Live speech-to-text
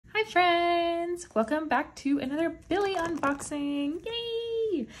friends, welcome back to another Billlie unboxing.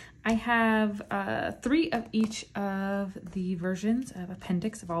 Yay! I have 3 of each of the versions of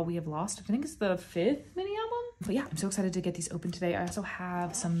Appendix of All We Have Lost. I think it's the 5th mini album. But yeah, I'm so excited to get these open today. I also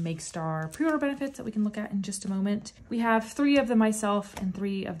have some makestar pre-order benefits that we can look at in just a moment. We have 3 of the myself and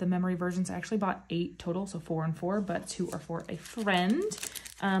 3 of the memory versions. I actually bought 8 total, so 4 and 4, but 2 are for a friend.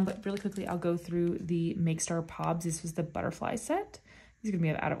 But really quickly, I'll go through the makestar pobs. This was the butterfly set. These are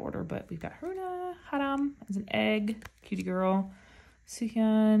gonna be out of order, but we've got Haruna, Haram as an egg, cutie girl,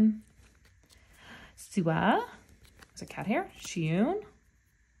 Suhyun, Sua, there's a cat hair, Shiyun,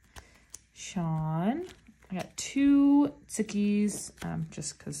 Sean. I got 2 Tsukis,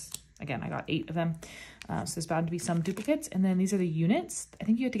 just because, again, I got 8 of them. So there's bound to be some duplicates. And then these are the units. I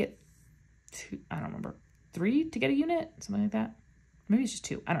think you have to get 2, I don't remember, 3 to get a unit, something like that. Maybe it's just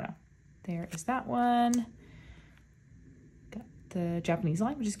 2, I don't know. There is that one. Got the Japanese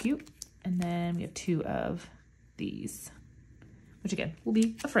line, which is cute. And then we have 2 of these, which again, will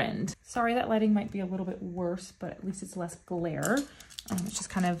be a friend. Sorry, that lighting might be a little bit worse, but at least it's less glare. It's just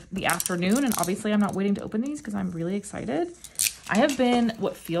kind of the afternoon, and obviously I'm not waiting to open these because I'm really excited. I have been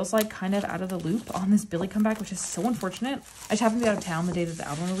what feels like kind of out of the loop on this Billlie comeback, which is so unfortunate. I just happened to be out of town the day that the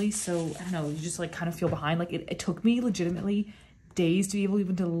album released, so I don't know, you just like kind of feel behind. Like it took me legitimately days to be able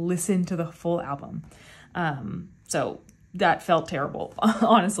even to listen to the full album. So that felt terrible,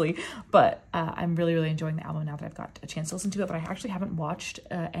 honestly, but I'm really, really enjoying the album now that I've got a chance to listen to it. But I actually haven't watched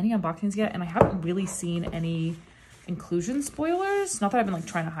any unboxings yet, and I haven't really seen any inclusion spoilers. Not that I've been like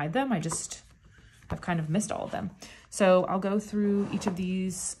trying to hide them, I've kind of missed all of them. So I'll go through each of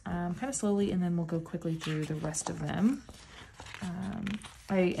these kind of slowly, and then we'll go quickly through the rest of them.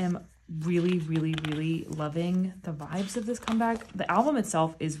 I am really, really, really loving the vibes of this comeback. The album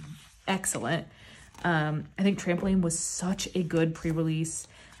itself is excellent. I think Trampoline was such a good pre-release.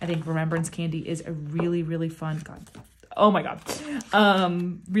 I think Remembrance Candy is a really, really fun, oh my God,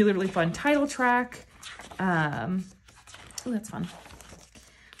 really, really fun title track. Oh, that's fun.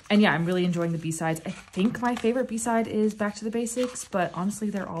 And yeah, I'm really enjoying the B-sides. I think my favorite B-side is Back to the Basics, but honestly,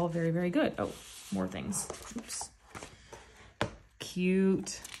 they're all very, very good. Oh, more things. Oops.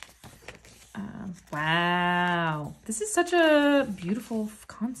 Cute. Wow. This is such a beautiful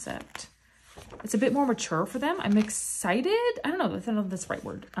concept. It's a bit more mature for them. I'm excited. I don't know if that's the right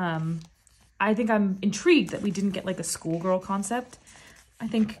word. I think I'm intrigued that we didn't get like a schoolgirl concept. I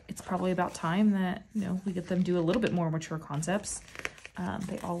think it's probably about time that, you know, we get them do a little bit more mature concepts.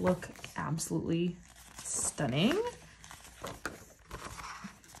 They all look absolutely stunning.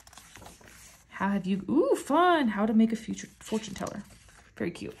 How have you, ooh, fun. How to make a future fortune teller.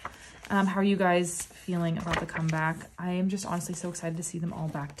 Very cute. How are you guys feeling about the comeback? I am just honestly so excited to see them all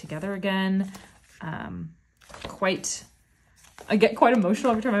back together again. I get quite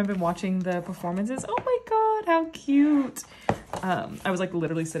emotional every time I've been watching the performances. Oh my God, how cute. I was like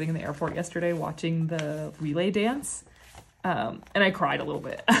literally sitting in the airport yesterday watching the relay dance. And I cried a little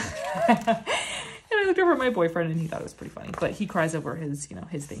bit. And I looked over at my boyfriend and he thought it was pretty funny, but he cries over his, you know,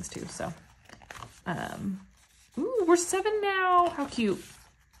 his things too. So, ooh, we're 7 now. How cute.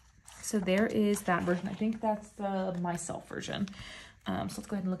 So there is that version. I think that's the myself version. So let's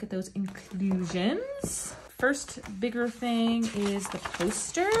go ahead and look at those inclusions. First bigger thing is the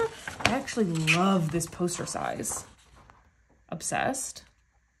poster. I actually love this poster size. Obsessed.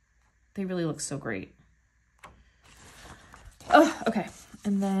 They really look so great. Oh, okay.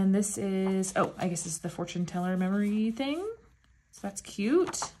 And then this is, oh, I guess this is the fortune teller memory thing. So that's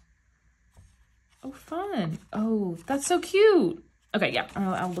cute. Oh, fun. Oh, that's so cute. Okay, yeah,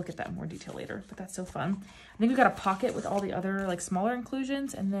 I'll look at that in more detail later, but that's so fun. I think we've got a pocket with all the other like smaller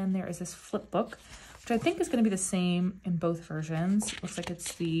inclusions, and then there is this flip book, which I think is going to be the same in both versions. Looks like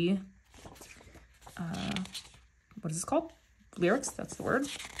it's the, what is this called? Lyrics, that's the word.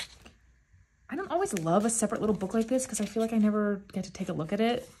 I don't always love a separate little book like this because I feel like I never get to take a look at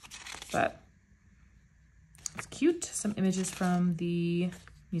it, but it's cute. Some images from the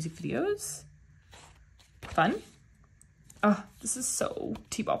music videos. Fun. Oh, this is so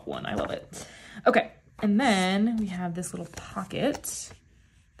T-Bop one. I love it. Okay, and then we have this little pocket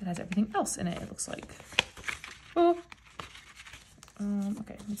that has everything else in it, it looks like. Oh.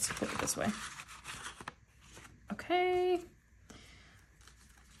 Okay, let's flip it this way. Okay.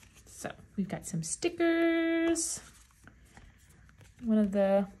 So we've got some stickers. One of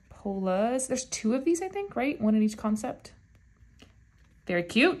the Polas. There's 2 of these, I think, right? 1 in each concept. Very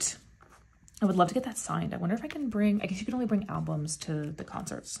cute. I would love to get that signed. I wonder if I can bring, I guess you can only bring albums to the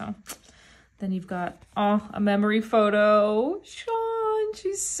concerts. So then you've got, oh, a memory photo. Sean,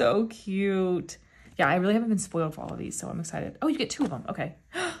 she's so cute. Yeah, I really haven't been spoiled for all of these, so I'm excited. Oh, you get 2 of them. Okay.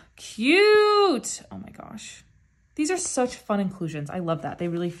 Cute. Oh my gosh. These are such fun inclusions. I love that. They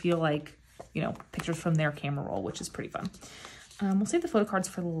really feel like, you know, pictures from their camera roll, which is pretty fun. We'll save the photo cards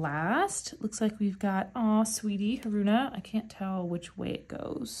for last. Looks like we've got, aw, sweetie, Haruna. I can't tell which way it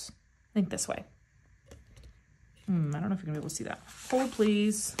goes. I think this way. I don't know if you're gonna be able to see that. Hold,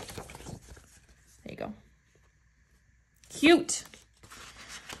 please. There you go. Cute.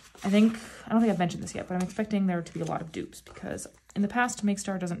 I don't think I've mentioned this yet, but I'm expecting there to be a lot of dupes because in the past,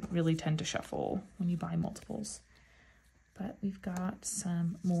 Makestar doesn't really tend to shuffle when you buy multiples. But we've got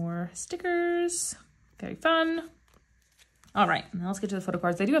some more stickers. Very fun. All right, now let's get to the photo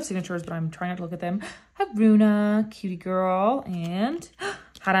cards. They do have signatures, but I'm trying not to look at them. Haruna, cutie girl, and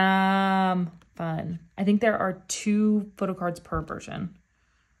Haram, fun. I think there are 2 photo cards per version.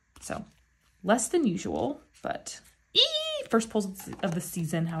 So less than usual, but first pulls of the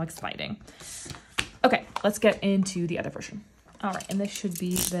season, how exciting. Okay, let's get into the other version. All right, and this should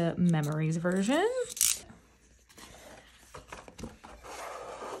be the memories version. All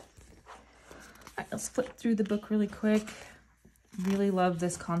right, let's flip through the book really quick. Really love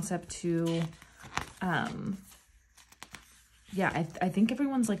this concept too. Yeah, I think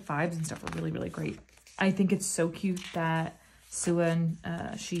everyone's like vibes and stuff are really, really great. I think it's so cute that Sua and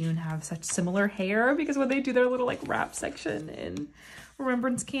Shiyun have such similar hair because when they do their little like rap section in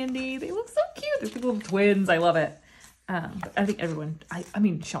Remembrance Candy, they look so cute. They're like little twins. I love it. But I think everyone, I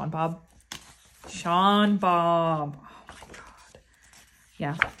mean, Sean Bob. Oh my God.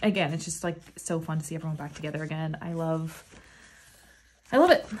 Yeah, again, it's just like so fun to see everyone back together again. I love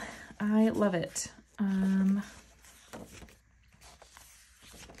it. I love it.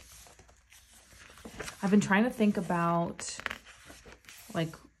 I've been trying to think about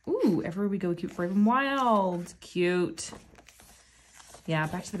like, ooh, everywhere we go, cute, brave, and wild. Cute. Yeah,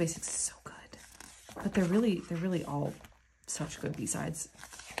 Back to the Basics is so good. But they're really all such good B-sides.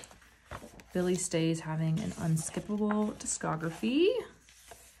 Billlie stays having an unskippable discography.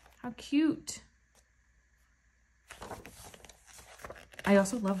 How cute. I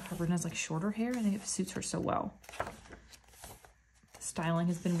also love Haruna's like shorter hair. I think it suits her so well. Styling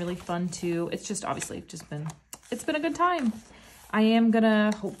has been really fun too. It's just obviously it's been a good time. I am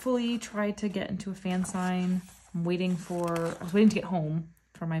gonna hopefully try to get into a fan sign. I was waiting to get home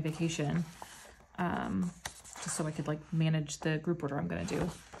for my vacation. Just so I could like manage the group order I'm gonna do.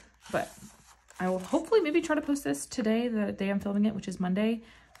 But I will hopefully maybe try to post this today, the day I'm filming it, which is Monday.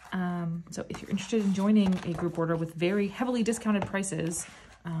 So if you're interested in joining a group order with very heavily discounted prices,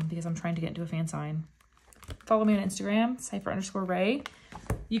 because I'm trying to get into a fan sign, follow me on Instagram, _Ray.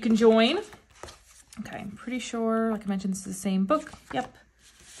 You can join. Okay, I'm pretty sure, like I mentioned, this is the same book. Yep.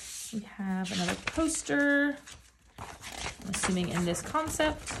 We have another poster. I'm assuming in this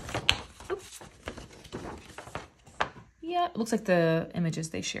concept. Oop. Yeah, it looks like the images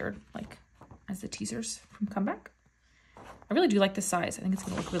they shared, like as the teasers from Comeback. I really do like this size. I think it's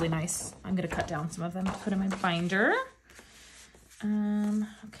gonna look really nice. I'm gonna cut down some of them to put in my binder.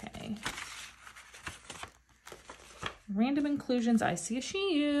 Okay. Random inclusions. I see a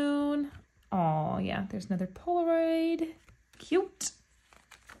Shiyun. Oh yeah, there's another Polaroid. Cute.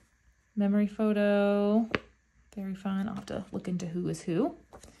 Memory photo. Very fun. I'll have to look into who is who.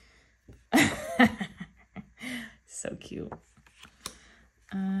 So cute.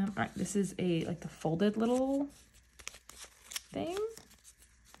 All right, this is like the folded little thing.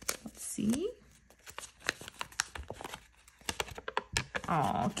 Let's see.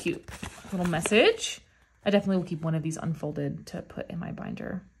 Oh, cute. Little message. I definitely will keep one of these unfolded to put in my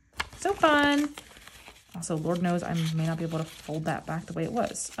binder. So fun. Also, Lord knows I may not be able to fold that back the way it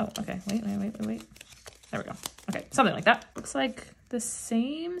was. Oh, okay. Wait. There we go. Okay, something like that. Looks like the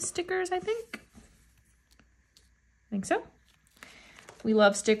same stickers, I think. I think so. We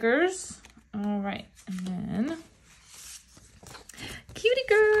love stickers. All right, and then cutie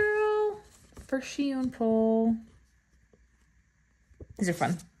girl for Shiyun pull. These are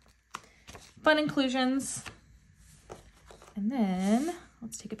fun. Fun inclusions. And then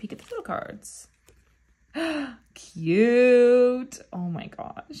let's take a peek at the photo cards. Cute. Oh my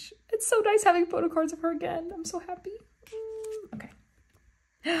gosh. It's so nice having photo cards of her again. I'm so happy. Okay.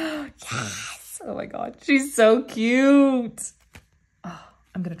 Yes. Oh my god. She's so cute. Oh,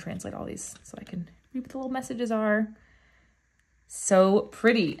 I'm going to translate all these so I can read what the little messages are. So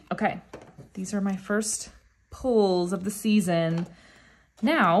pretty. Okay. These are my first pulls of the season.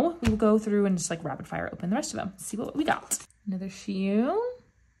 Now we will go through and just like rapid fire open the rest of them. See what we got. Another Shiyun.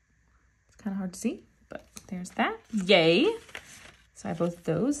 It's kind of hard to see, but there's that. Yay. So I have both of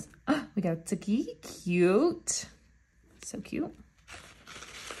those. Oh, we got Tsuki. Cute. So cute.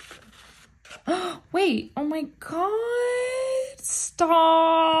 Wait, oh my God.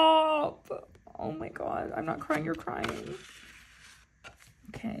 Stop. Oh my God, I'm not crying, you're crying.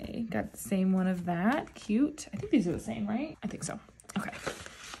 Okay, got the same one of that. Cute. I think these are the same, right? I think so. Okay.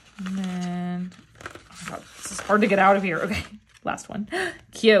 And then, oh my God, this is hard to get out of here. Okay, last one.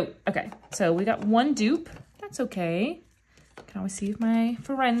 Cute. Okay, so we got one dupe. That's okay. Can always see if my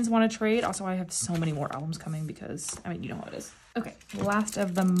friends want to trade. Also, I have so many more albums coming because, I mean, you know how it is. Okay, last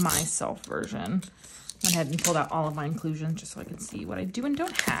of the myself version. Went ahead and pulled out all of my inclusions just so I can see what I do and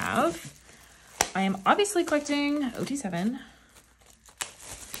don't have. I am obviously collecting OT7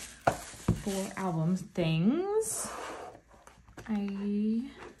 for albums things. I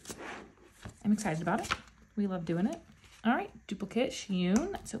am excited about it. We love doing it. All right, duplicate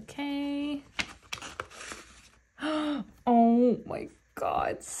Shiyun. That's okay. Oh my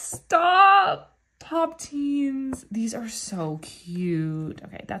God, stop. Pop Teens. These are so cute.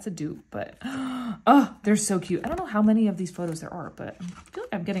 Okay, that's a dupe, but oh, they're so cute. I don't know how many of these photos there are, but I feel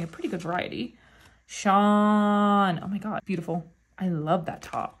like I'm getting a pretty good variety. Sean. Oh my God, beautiful. I love that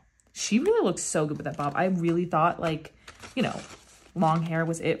top. She really looks so good with that bob. I really thought, like, you know, long hair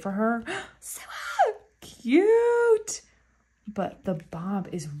was it for her. So cute. But the bob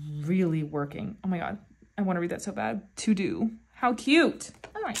is really working. Oh my God. I want to read that so bad. To do. How cute.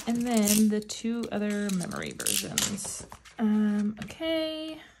 All right. And then the two other memory versions.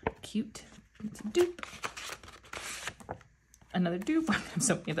 Okay. Cute. It's a dupe. Another dupe. I'm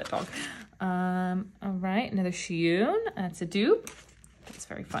so many of that dog. All right. Another Shiyun. That's a dupe. That's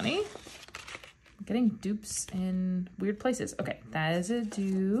very funny. I'm getting dupes in weird places. Okay. That is a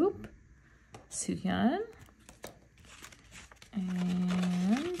dupe. Suhyun.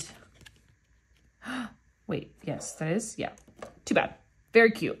 And wait, yes, that is, yeah, too bad.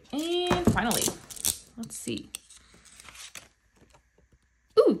 Very cute. And finally, let's see.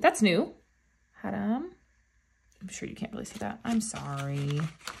 Ooh, that's new. Hadam. I'm sure you can't really see that. I'm sorry.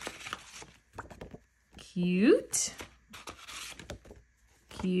 Cute.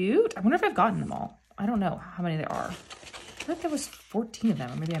 Cute. I wonder if I've gotten them all. I don't know how many there are. I feel like there was 14 of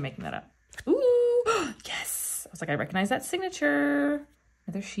them, or maybe I'm making that up. Ooh, yes. I was like, I recognize that signature.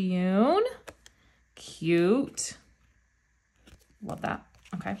 Another Shiyun. Cute. Love that.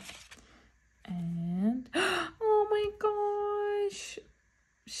 Okay. And, oh my gosh.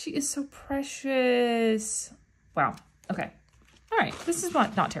 She is so precious. Wow. Okay. All right. This is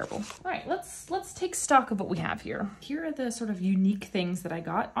not terrible. All right. Let's take stock of what we have here. Here are the sort of unique things that I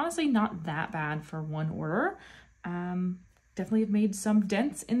got. Honestly, not that bad for one order. Definitely have made some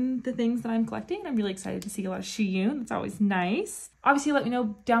dents in the things that I'm collecting. I'm really excited to see a lot of Shiyun. That's always nice. Obviously, let me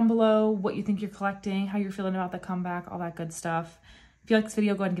know down below what you think you're collecting, how you're feeling about the comeback, all that good stuff. If you like this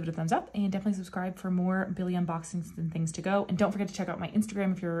video, go ahead and give it a thumbs up and definitely subscribe for more Billlie unboxings and things to go. And don't forget to check out my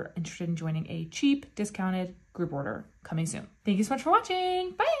Instagram if you're interested in joining a cheap, discounted group order coming soon. Thank you so much for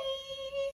watching. Bye!